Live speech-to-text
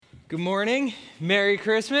Good morning. Merry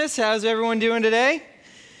Christmas. How's everyone doing today?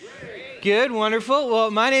 Great. Good, wonderful.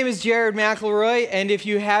 Well, my name is Jared McElroy, and if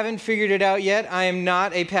you haven't figured it out yet, I am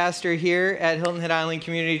not a pastor here at Hilton Head Island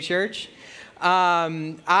Community Church.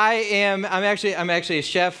 I'm actually a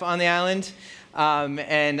chef on the island,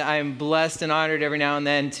 and I'm blessed and honored every now and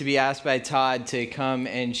then to be asked by Todd to come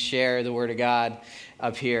and share the Word of God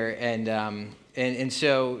up here. And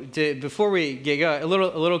so before we get going, a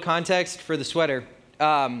little context for the sweater.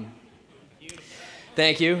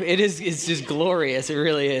 Thank you. It's just glorious. It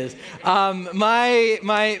really is.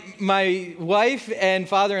 My wife and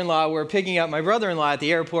father-in-law were picking up my brother-in-law at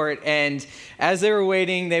the airport, and as they were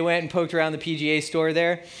waiting, they went and poked around the PGA store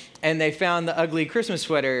there, and they found the ugly Christmas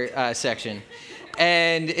sweater section.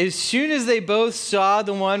 And as soon as they both saw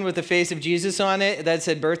the one with the face of Jesus on it that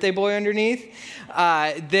said birthday boy underneath,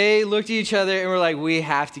 they looked at each other and were like, we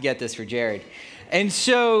have to get this for Jared. And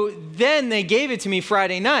so then they gave it to me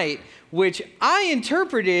Friday night, which I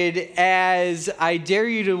interpreted as, I dare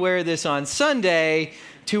you to wear this on Sunday,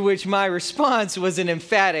 to which my response was an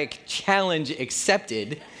emphatic challenge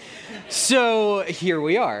accepted. So here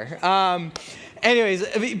we are.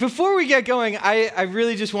 Anyways, before we get going, I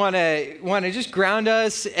really just want to just ground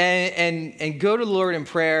us and go to the Lord in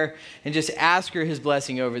prayer and just ask for his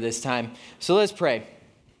blessing over this time. So let's pray.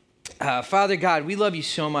 Father God, we love you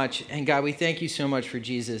so much, and God, we thank you so much for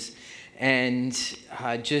Jesus and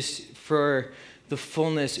just for the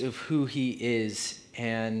fullness of who he is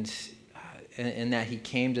and that he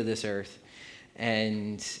came to this earth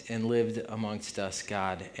and lived amongst us,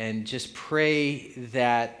 God. And just pray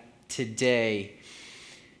that today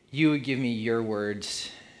you would give me your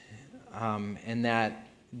words and that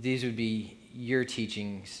these would be your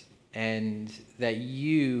teachings and that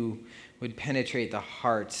you would penetrate the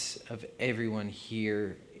hearts of everyone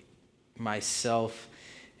here, myself,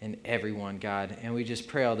 and everyone, God. And we just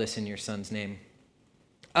pray all this in your son's name.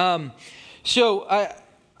 So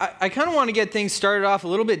I kind of want to get things started off a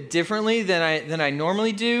little bit differently than I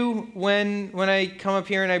normally do when I come up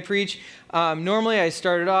here and I preach. Normally I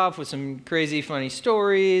started off with some crazy funny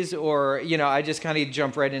stories, or I just kind of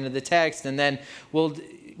jump right into the text, and then we'll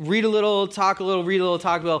read a little, talk a little, read a little,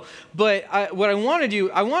 talk a little. But what I want to do,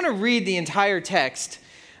 I want to read the entire text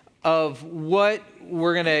of what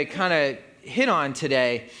we're going to kind of hit on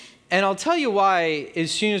today, and I'll tell you why as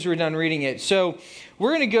soon as we're done reading it. So we're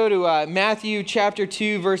going to go to Matthew chapter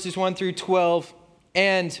 2, verses 1 through 12,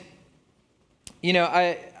 and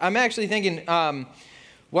I'm actually thinking, why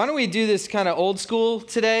don't we do this kind of old school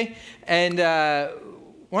today, and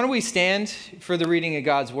why don't we stand for the reading of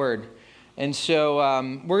God's Word? And so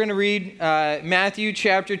we're going to read Matthew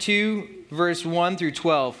chapter 2, verse 1 through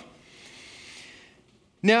 12.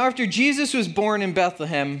 Now, after Jesus was born in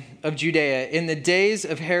Bethlehem of Judea in the days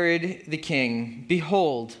of Herod the king,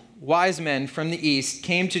 behold, wise men from the east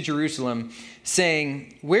came to Jerusalem,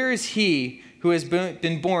 saying, "Where is he who has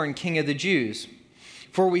been born King of the Jews?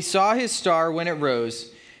 For we saw his star when it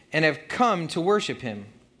rose, and have come to worship him."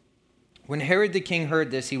 When Herod the king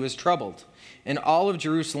heard this, he was troubled, and all of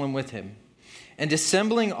Jerusalem with him. And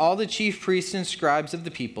assembling all the chief priests and scribes of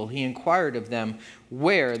the people, he inquired of them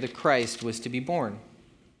where the Christ was to be born.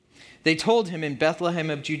 They told him, "In Bethlehem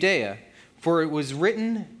of Judea, for it was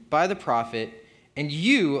written by the prophet, 'And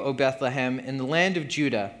you, O Bethlehem, in the land of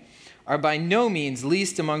Judah, are by no means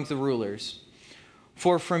least among the rulers.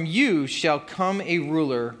 For from you shall come a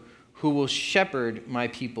ruler who will shepherd my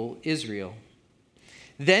people Israel.'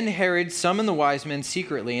 Then Herod summoned the wise men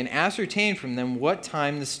secretly and ascertained from them what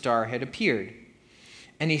time the star had appeared.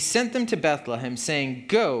 And he sent them to Bethlehem, saying,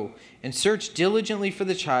 'Go and search diligently for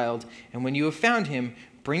the child, and when you have found him,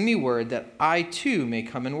 bring me word that I too may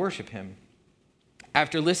come and worship him.'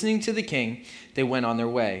 After listening to the king, they went on their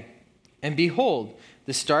way. And behold,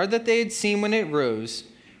 the star that they had seen when it rose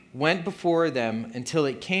went before them until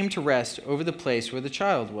it came to rest over the place where the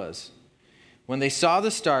child was. When they saw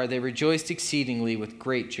the star, they rejoiced exceedingly with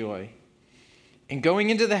great joy. And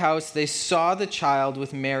going into the house, they saw the child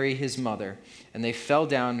with Mary his mother, and they fell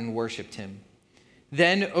down and worshipped him.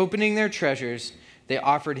 Then, opening their treasures, they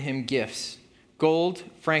offered him gifts, gold,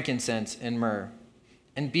 frankincense, and myrrh.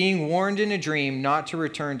 And being warned in a dream not to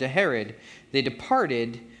return to Herod, they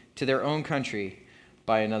departed to their own country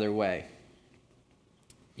by another way."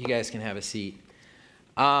 You guys can have a seat.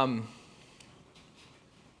 I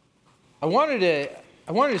wanted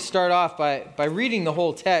to start off by reading the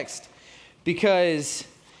whole text because,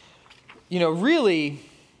 really,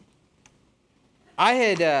 I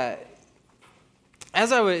had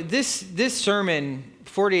this sermon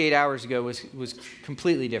 48 hours ago was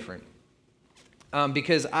completely different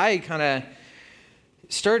because I kind of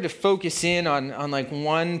started to focus in on like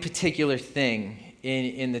one particular thing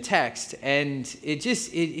in the text, and it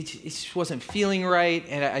just wasn't feeling right,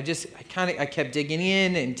 and I kept digging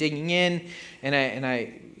in, and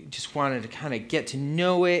I just wanted to kind of get to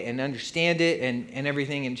know it and understand it and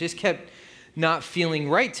everything, and just kept not feeling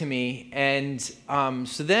right to me. And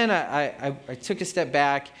so then I took a step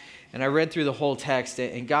back, and I read through the whole text,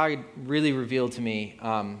 and God really revealed to me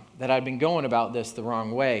that I'd been going about this the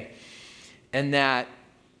wrong way, and that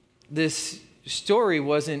this story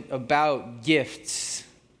wasn't about gifts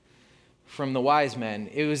from the wise men.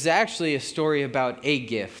 It was actually a story about a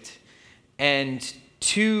gift and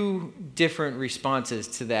two different responses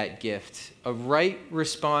to that gift, a right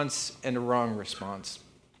response and a wrong response.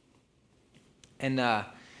 And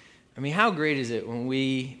how great is it when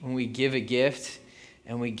we give a gift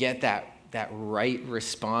and we get that right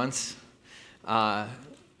response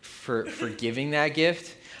for giving that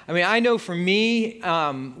gift? I know for me,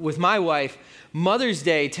 with my wife, Mother's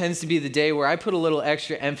Day tends to be the day where I put a little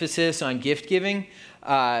extra emphasis on gift giving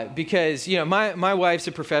because, my wife's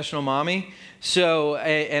a professional mommy. So,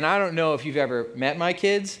 and I don't know if you've ever met my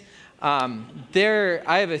kids. I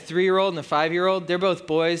have a 3-year-old and a 5-year-old. They're both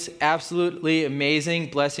boys, absolutely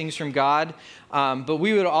amazing, blessings from God. But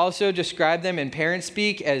we would also describe them in parent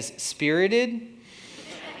speak as spirited.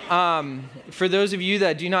 For those of you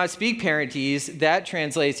that do not speak parentese, that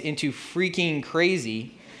translates into freaking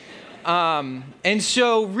crazy. And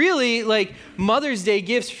so really, like, Mother's Day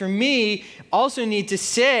gifts for me also need to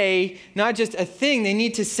say, not just a thing, they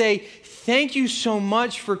need to say, thank you so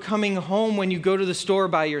much for coming home when you go to the store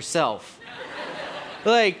by yourself.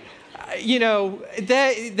 Like, they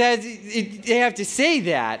have to say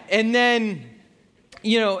that. And then,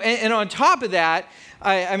 and on top of that,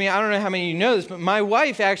 I don't know how many of you know this, but my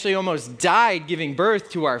wife actually almost died giving birth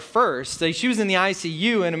to our first. Like, she was in the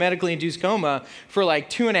ICU in a medically induced coma for like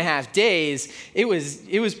 2.5 days. It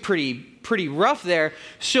was pretty rough there.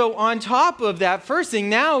 So on top of that first thing,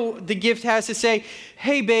 now the gift has to say,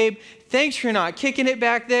 hey, babe, thanks for not kicking it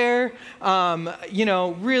back there.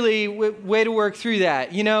 Really, way to work through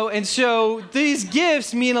that, And so these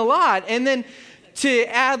gifts mean a lot. And then to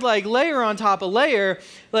add like layer on top of layer,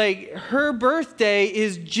 like her birthday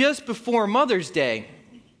is just before Mother's Day.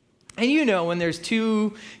 And when there's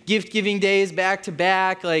 2 gift-giving days back to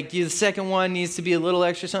back, like the second one needs to be a little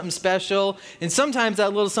extra something special. And sometimes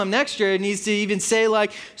that little something extra needs to even say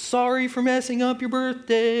like, sorry for messing up your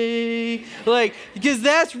birthday. Like, because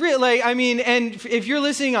that's real. And if you're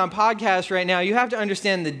listening on podcast right now, you have to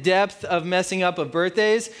understand the depth of messing up of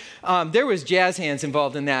birthdays. There was jazz hands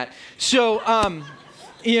involved in that. So,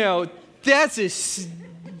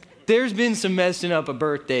 there's been some messing up of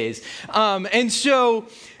birthdays. For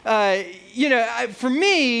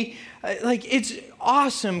me, it's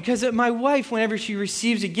awesome because my wife, whenever she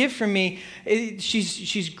receives a gift from me,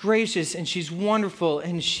 she's gracious and she's wonderful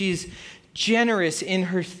and she's generous in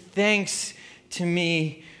her thanks to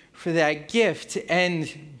me for that gift. And,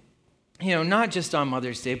 not just on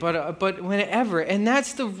Mother's Day, but whenever. And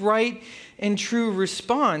that's the right and true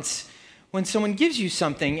response when someone gives you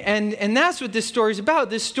something. And that's what this story is about.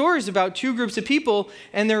 This story is about 2 groups of people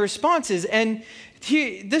and their responses. And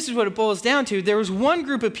this is what it boils down to. There was one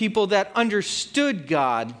group of people that understood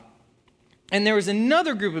God, and there was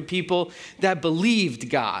another group of people that believed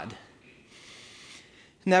God.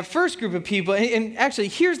 And that first group of people, and actually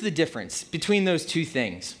here's the difference between those two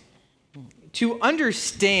things. To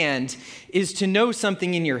understand is to know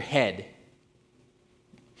something in your head.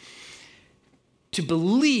 To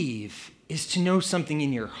believe is to know something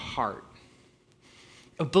in your heart.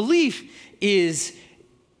 A belief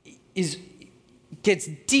gets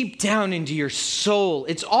deep down into your soul.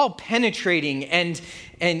 It's all penetrating and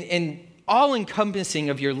all encompassing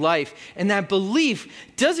of your life. And that belief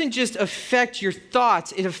doesn't just affect your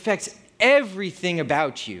thoughts, it affects everything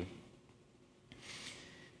about you.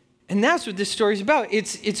 And that's what this story is about.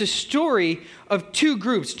 It's a story of 2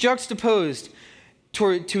 groups juxtaposed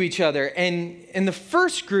to each other. And the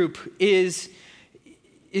first group is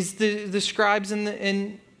the scribes and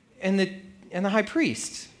the high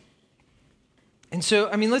priests. And so,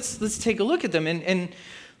 let's take a look at them. And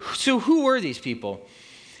so who were these people?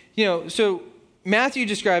 So Matthew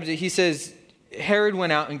describes it. He says, Herod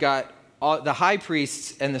went out and got all the high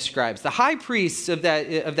priests and the scribes. The high priests of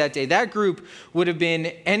that day, that group would have been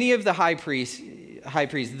any of the high priests,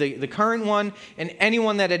 the current one, and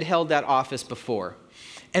anyone that had held that office before.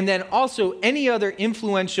 And then also any other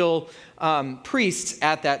influential priests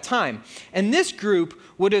at that time. And this group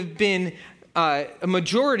would have been, a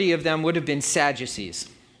majority of them would have been Sadducees.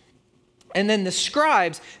 And then the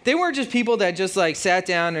scribes, they weren't just people that just like sat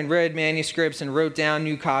down and read manuscripts and wrote down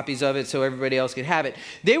new copies of it so everybody else could have it.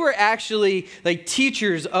 They were actually like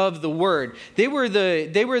teachers of the word. They were the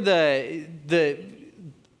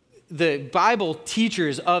Bible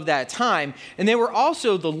teachers of that time, and they were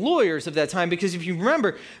also the lawyers of that time, because if you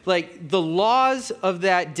remember, like the laws of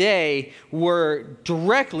that day were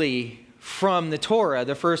directly from the Torah,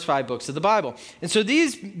 the first 5 books of the Bible. And so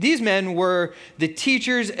these men were the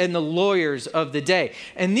teachers and the lawyers of the day.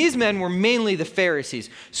 And these men were mainly the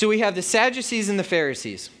Pharisees. So we have the Sadducees and the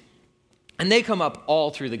Pharisees. And they come up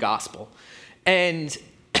all through the gospel. And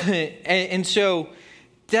so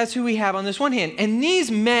that's who we have on this one hand. And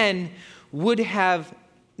these men would have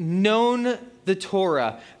known the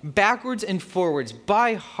Torah backwards and forwards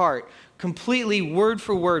by heart, completely word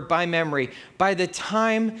for word by memory, by the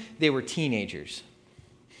time they were teenagers.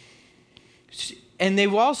 And they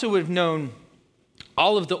also would have known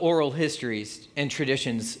all of the oral histories and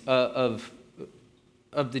traditions of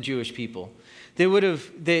the Jewish people. They would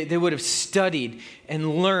have studied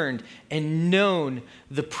and learned and known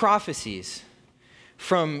the prophecies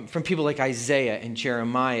from people like Isaiah and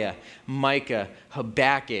Jeremiah, Micah,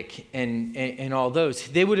 Habakkuk, and all those.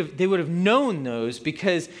 They would have known those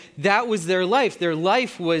because that was their life. Their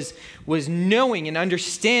life was knowing and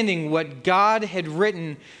understanding what God had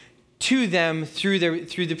written to them through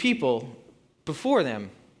the people before them.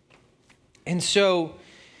 And so,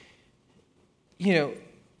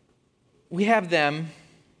 we have them,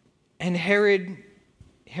 and Herod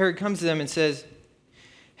comes to them and says,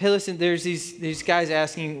 hey, listen, there's these guys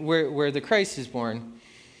asking where the Christ is born.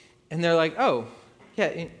 And they're like, oh,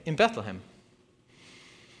 yeah, in Bethlehem.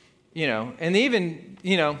 And they even,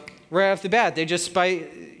 right off the bat, they just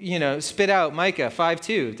spit out Micah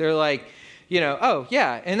 5:2. They're like, oh,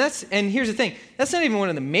 yeah. And here's the thing. That's not even one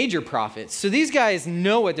of the major prophets. So these guys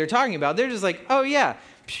know what they're talking about. They're just like, oh, yeah,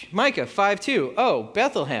 Micah 5:2. Oh,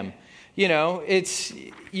 Bethlehem. It's,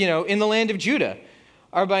 in the land of Judah.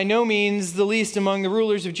 Are by no means the least among the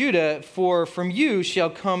rulers of Judah, for from you shall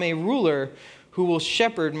come a ruler who will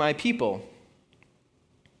shepherd my people.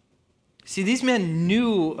 See, these men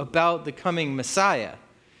knew about the coming Messiah.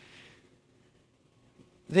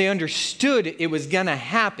 They understood it was going to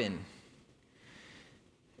happen.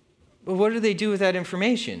 But what do they do with that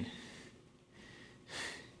information?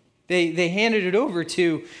 They handed it over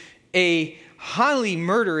to a highly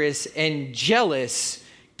murderous and jealous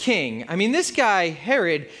king. I mean, this guy,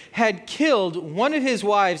 Herod, had killed one of his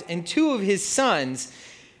wives and 2 of his sons,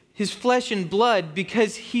 his flesh and blood,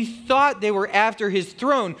 because he thought they were after his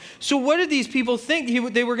throne. So what did these people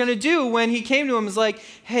think they were going to do when he came to him? It was like,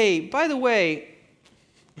 hey, by the way,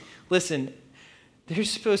 listen, there's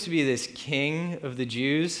supposed to be this king of the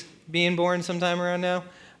Jews being born sometime around now.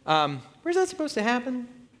 Where's that supposed to happen?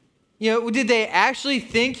 Did they actually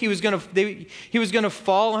think he was going to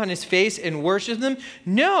fall on his face and worship them?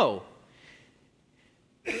 No.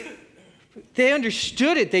 They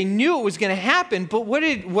understood it. They knew it was going to happen. But what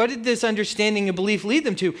did this understanding and belief lead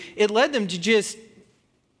them to? It led them to just,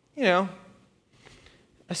 a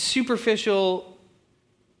superficial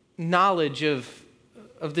knowledge of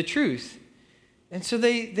the truth. And so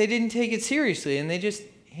they didn't take it seriously, and they just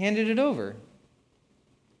handed it over.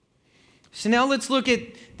 So now let's look at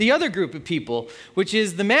the other group of people, which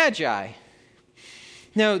is the Magi.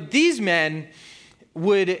 Now, these men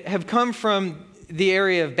would have come from the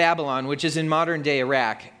area of Babylon, which is in modern-day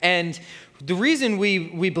Iraq. And the reason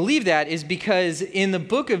we believe that is because in the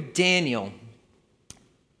book of Daniel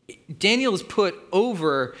is put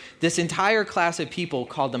over this entire class of people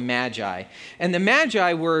called the Magi. And the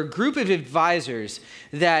Magi were a group of advisors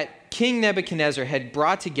that King Nebuchadnezzar had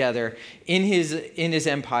brought together in his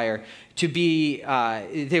empire to be,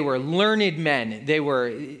 they were learned men.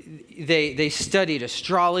 They studied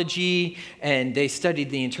astrology, and they studied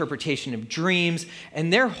the interpretation of dreams,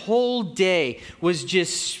 and their whole day was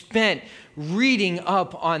just spent reading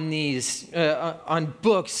up on these on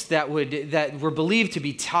books that were believed to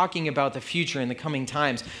be talking about the future and the coming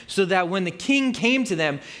times, so that when the king came to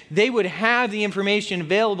them, they would have the information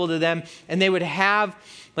available to them, and they would have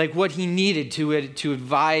like what he needed to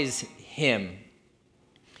advise him.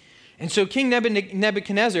 And so King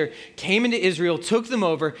Nebuchadnezzar came into Israel, took them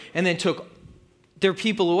over, and then took their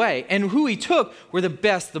people away. And who he took were the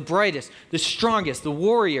best, the brightest, the strongest, the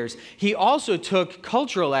warriors. He also took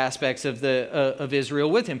cultural aspects of Israel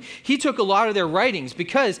with him. He took a lot of their writings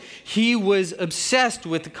because he was obsessed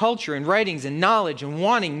with the culture and writings and knowledge and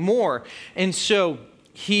wanting more. And so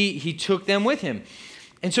he took them with him.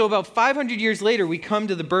 And so about 500 years later, we come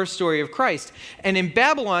to the birth story of Christ. And in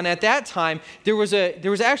Babylon at that time, there was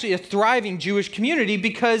actually a thriving Jewish community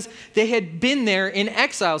because they had been there in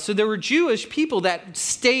exile. So there were Jewish people that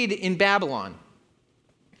stayed in Babylon.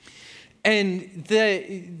 And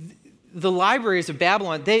the libraries of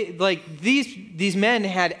Babylon, these men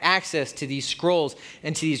had access to these scrolls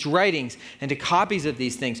and to these writings and to copies of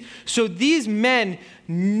these things. So these men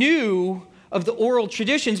knew of the oral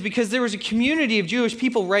traditions because there was a community of Jewish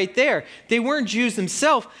people right there. They weren't Jews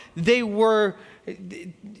themselves. They were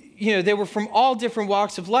from all different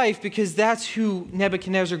walks of life because that's who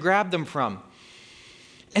Nebuchadnezzar grabbed them from.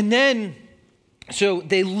 And then, so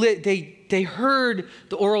they heard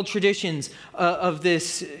the oral traditions of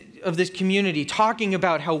this community talking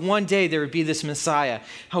about how one day there would be this Messiah,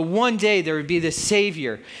 how one day there would be this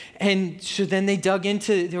Savior. And so then they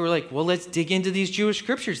were like, well, let's dig into these Jewish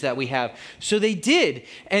scriptures that we have. So they did.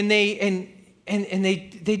 And they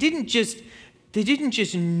didn't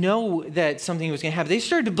just know that something was going to happen. They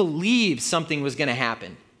started to believe something was going to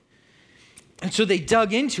happen. And so they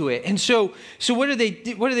dug into it. And so what do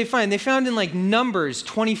they find? They found in Numbers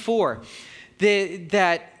 24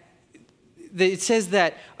 that it says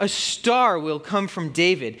that a star will come from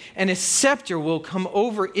David and a scepter will come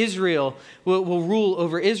over Israel, will rule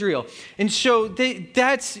over Israel. And so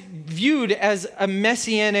that's viewed as a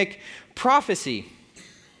messianic prophecy.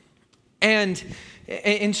 And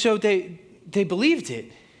so they believed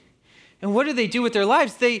it. And what did they do with their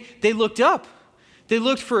lives? They looked up. They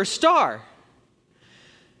looked for a star.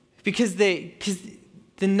 Because the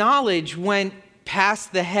knowledge went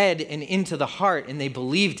past the head and into the heart, and they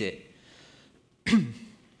believed it.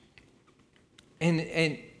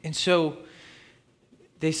 and so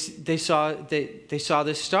they saw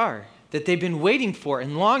this star that they've been waiting for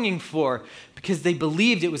and longing for because they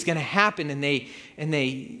believed it was going to happen, and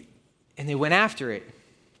they went after it.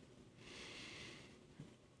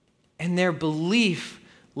 And their belief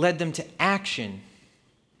led them to action.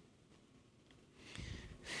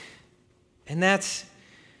 And that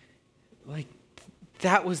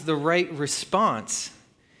was the right response.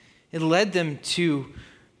 It led them to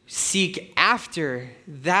seek after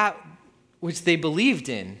that which they believed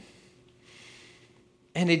in.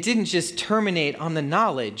 And it didn't just terminate on the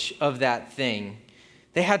knowledge of that thing.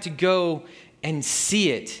 They had to go and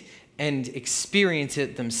see it and experience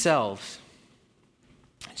it themselves.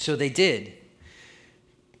 So they did.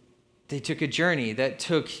 They took a journey that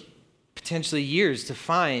took potentially years to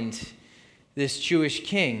find this Jewish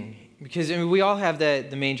king. Because we all have the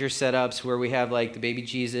manger setups where we have the baby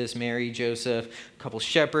Jesus, Mary, Joseph, a couple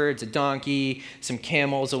shepherds, a donkey, some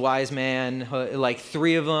camels, a wise man,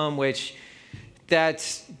 3 of them, which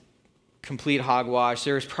that's complete hogwash.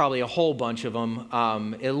 There's probably a whole bunch of them,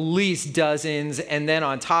 at least dozens. And then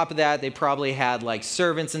on top of that, they probably had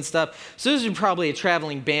servants and stuff. So this was probably a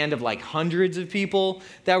traveling band of hundreds of people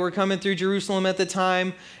that were coming through Jerusalem at the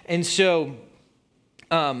time. And so,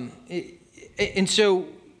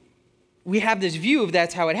 we have this view of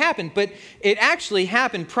that's how it happened, but it actually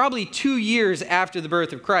happened probably 2 years after the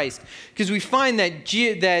birth of Christ, because we find that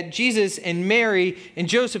Jesus and Mary and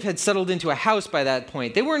Joseph had settled into a house by that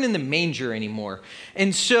point. They weren't in the manger anymore.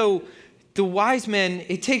 And so the wise men,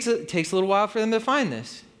 it takes a little while for them to find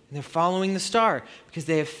this. And they're following the star because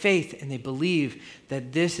they have faith and they believe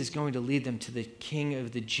that this is going to lead them to the King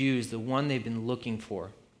of the Jews, the one they've been looking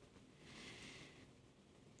for.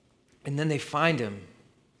 And then they find him.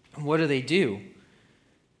 And what do?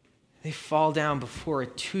 They fall down before a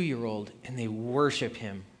 2-year-old and they worship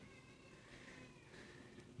him.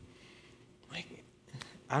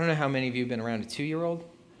 I don't know how many of you have been around a 2-year-old.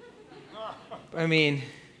 I mean,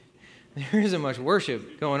 there isn't much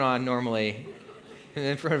worship going on normally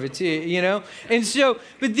in front of a 2, And so,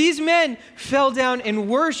 but these men fell down and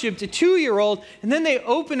worshiped a 2-year-old, and then they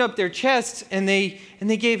opened up their chests and they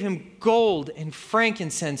gave him gold and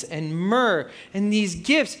frankincense and myrrh and these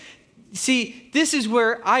gifts. See, this is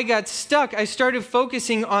where I got stuck. I started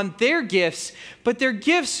focusing on their gifts, but their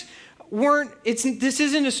gifts this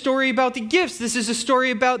isn't a story about the gifts. This is a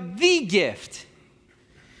story about the gift.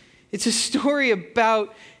 It's a story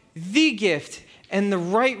about the gift and the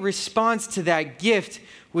right response to that gift,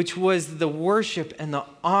 which was the worship and the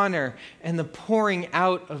honor and the pouring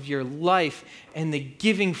out of your life and the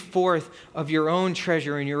giving forth of your own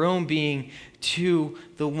treasure and your own being to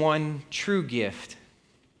the one true gift.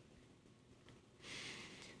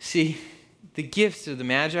 See, the gifts of the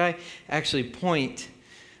Magi actually point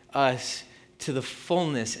us to the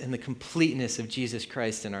fullness and the completeness of Jesus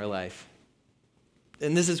Christ in our life.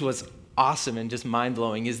 And this is what's awesome and just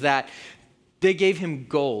mind-blowing, is that they gave him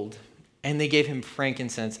gold, and they gave him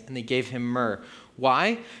frankincense, and they gave him myrrh.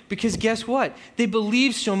 Why? Because guess what? They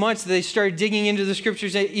believed so much that they started digging into the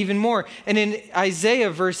scriptures even more. And in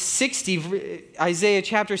Isaiah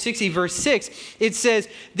chapter 60, verse 6, it says,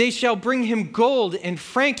 they shall bring him gold and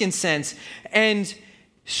frankincense. And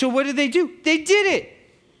so what did they do? They did it.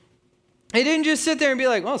 They didn't just sit there and be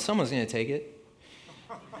like, well, someone's going to take it.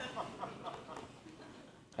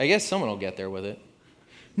 I guess someone will get there with it.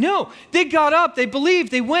 No, they got up, they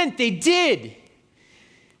believed, they went, they did.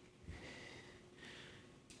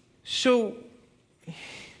 So,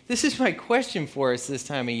 this is my question for us this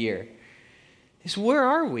time of year, is where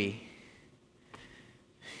are we?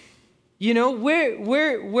 You know,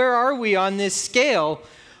 where are we on this scale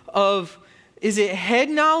of, is it head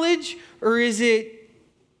knowledge or is it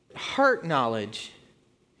heart knowledge?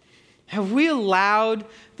 Have we allowed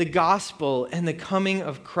the gospel and the coming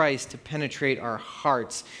of Christ to penetrate our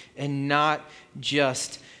hearts and not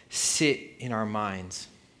just sit in our minds?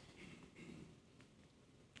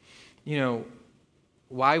 You know,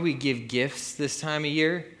 why we give gifts this time of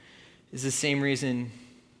year is the same reason,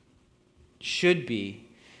 should be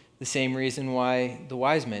the same reason why the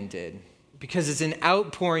wise men did. Because it's an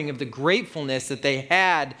outpouring of the gratefulness that they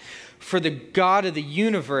had for the God of the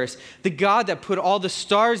universe, the God that put all the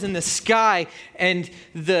stars in the sky and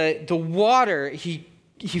the water. He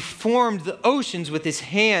formed the oceans with his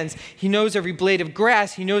hands. He knows every blade of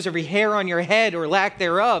grass. He knows every hair on your head or lack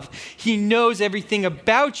thereof. He knows everything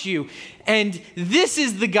about you. And this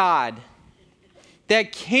is the God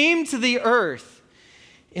that came to the earth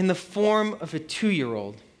in the form of a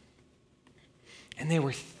 2-year-old. And they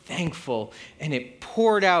were thankful, and it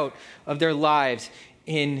poured out of their lives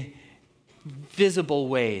in visible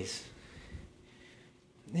ways.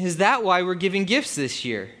 Is that why we're giving gifts this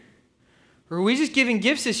year? Or are we just giving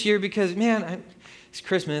gifts this year because, man, it's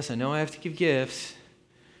Christmas, I know I have to give gifts?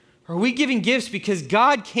 Or are we giving gifts because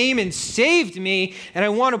God came and saved me and I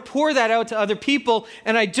want to pour that out to other people,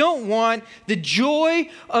 and I don't want the joy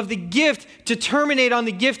of the gift to terminate on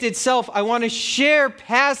the gift itself. I want to share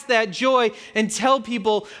past that joy and tell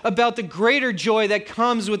people about the greater joy that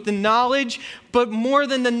comes with the knowledge, but more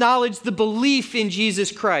than the knowledge, the belief in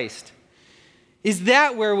Jesus Christ. Is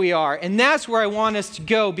that where we are? And that's where I want us to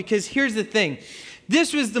go, because here's the thing.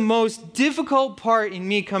 This was the most difficult part in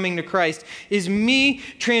me coming to Christ, is me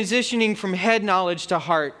transitioning from head knowledge to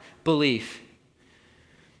heart belief.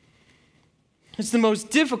 It's the most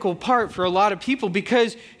difficult part for a lot of people,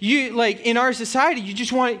 because you, like in our society, you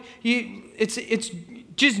just want, it's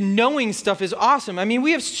just knowing stuff is awesome. I mean,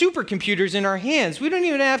 we have supercomputers in our hands. We don't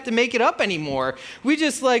even have to make it up anymore. We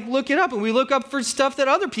just look it up, and we look up for stuff that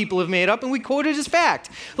other people have made up, and we quote it as fact.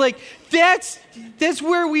 That's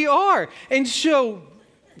where we are. And so,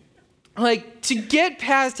 to get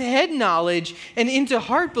past head knowledge and into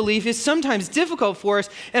heart belief is sometimes difficult for us.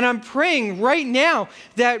 And I'm praying right now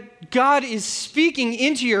that God is speaking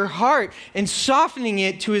into your heart and softening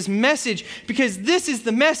it to his message, because this is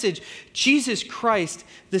the message. Jesus Christ,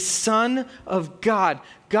 the Son of God,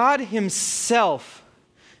 God himself,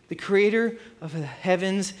 the creator of the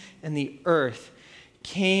heavens and the earth,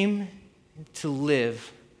 came to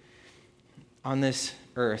live on this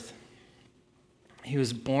earth. He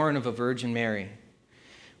was born of a Virgin Mary,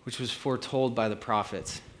 which was foretold by the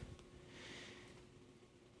prophets.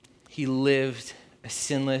 He lived a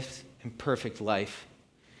sinless and perfect life.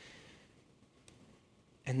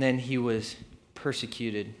 And then he was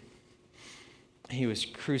persecuted. He was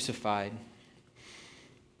crucified.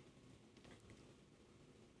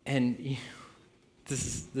 And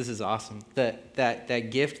this is awesome.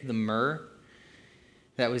 That gift, the myrrh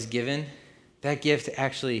that was given, that gift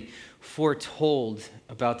actually foretold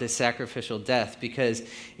about this sacrificial death, because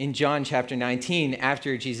in John chapter 19,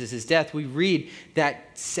 after Jesus' death, we read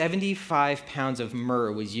that 75 pounds of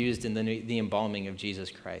myrrh was used in the embalming of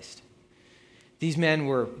Jesus Christ. These men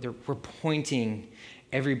were pointing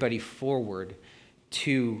everybody forward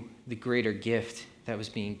to the greater gift that was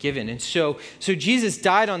being given. And so Jesus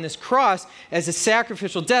died on this cross as a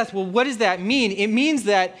sacrificial death. Well, what does that mean? It means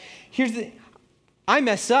that I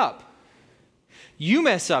mess up. You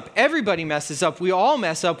mess up. Everybody messes up. We all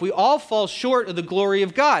mess up. We all fall short of the glory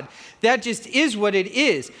of God. That just is what it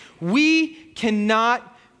is. We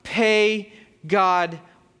cannot pay God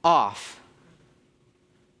off.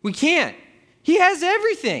 We can't. He has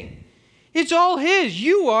everything. It's all his.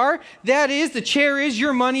 You are. That is. The chair is.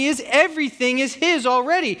 Your money is. Everything is his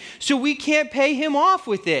already. So we can't pay him off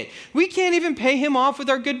with it. We can't even pay him off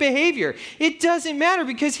with our good behavior. It doesn't matter,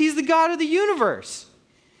 because he's the God of the universe.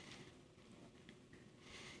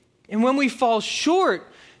 And when we fall short,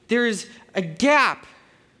 there's a gap.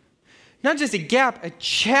 Not just a gap, a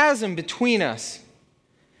chasm between us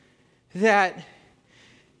that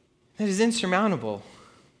that is insurmountable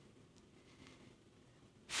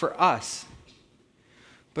for us.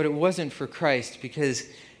 But it wasn't for Christ, because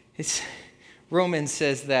Romans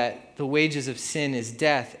says that the wages of sin is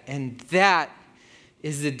death, and that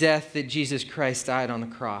is the death that Jesus Christ died on the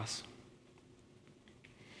cross.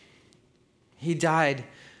 He died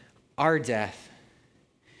our death.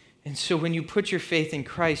 And so when you put your faith in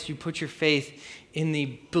Christ, you put your faith in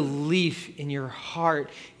the belief in your heart,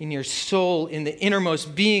 in your soul, in the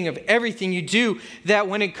innermost being of everything you do, that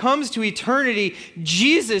when it comes to eternity,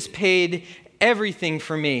 Jesus paid everything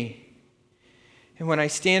for me. And when I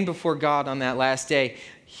stand before God on that last day,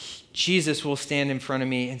 Jesus will stand in front of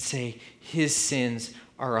me and say, his sins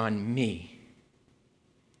are on me.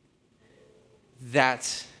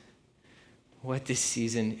 That's what this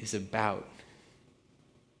season is about.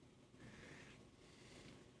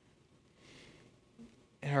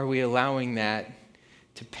 And are we allowing that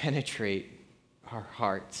to penetrate our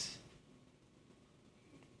hearts?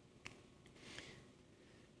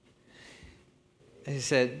 As I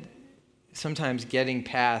said, sometimes getting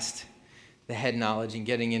past the head knowledge and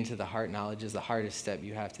getting into the heart knowledge is the hardest step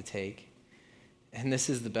you have to take. And this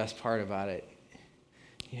is the best part about it.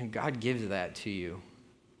 God gives that to you.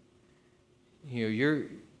 Your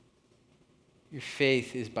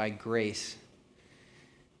faith is by grace.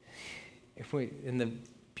 And the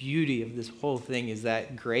beauty of this whole thing is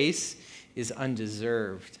that grace is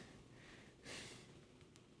undeserved.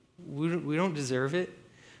 We don't deserve it,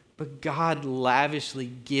 but God lavishly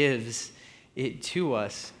gives it to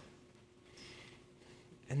us.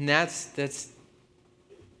 And that's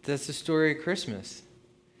the story of Christmas.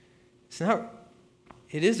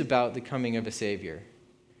 It is about the coming of a Savior.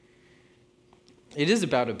 It is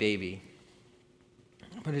about a baby.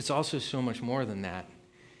 But it's also so much more than that.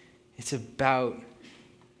 It's about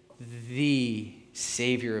the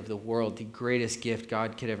Savior of the world, the greatest gift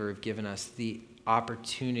God could ever have given us, the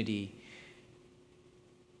opportunity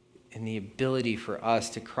and the ability for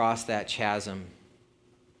us to cross that chasm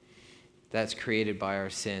that's created by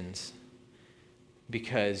our sins,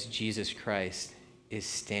 because Jesus Christ is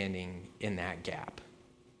standing in that gap.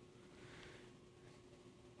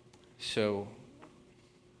 So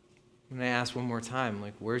I'm going to ask one more time,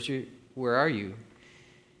 where are you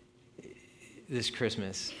this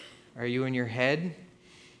Christmas? Are you in your head,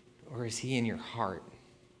 or is he in your heart?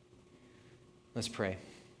 Let's pray.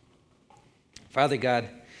 Father God,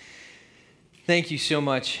 thank you so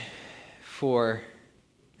much for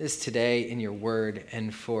this today in your word,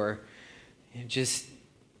 and for just,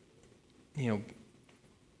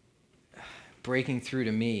 breaking through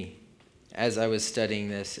to me as I was studying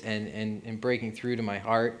this, and breaking through to my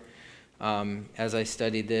heart as I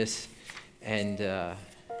studied this. And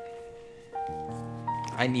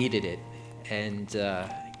I needed it. And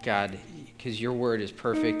God, because your word is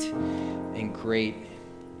perfect and great,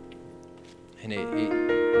 and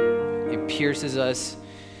it pierces us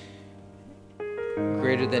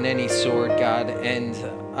greater than any sword, God. And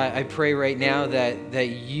I pray right now that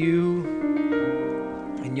you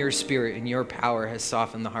and your spirit and your power has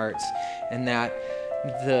softened the hearts, and that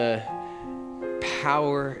the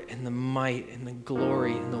power and the might and the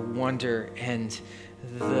glory and the wonder and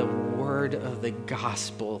the word of the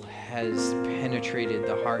gospel has penetrated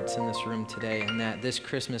the hearts in this room today, and that this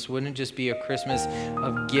Christmas wouldn't just be a Christmas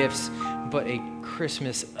of gifts, but a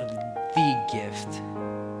Christmas of the gift,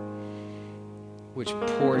 which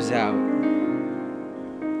pours out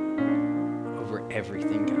over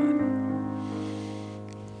everything, God.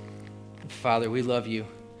 Father, we love you,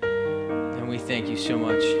 and we thank you so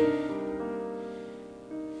much.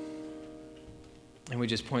 And we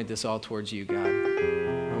just point this all towards you, God.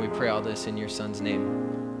 And we pray all this in your Son's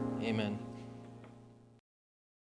name. Amen.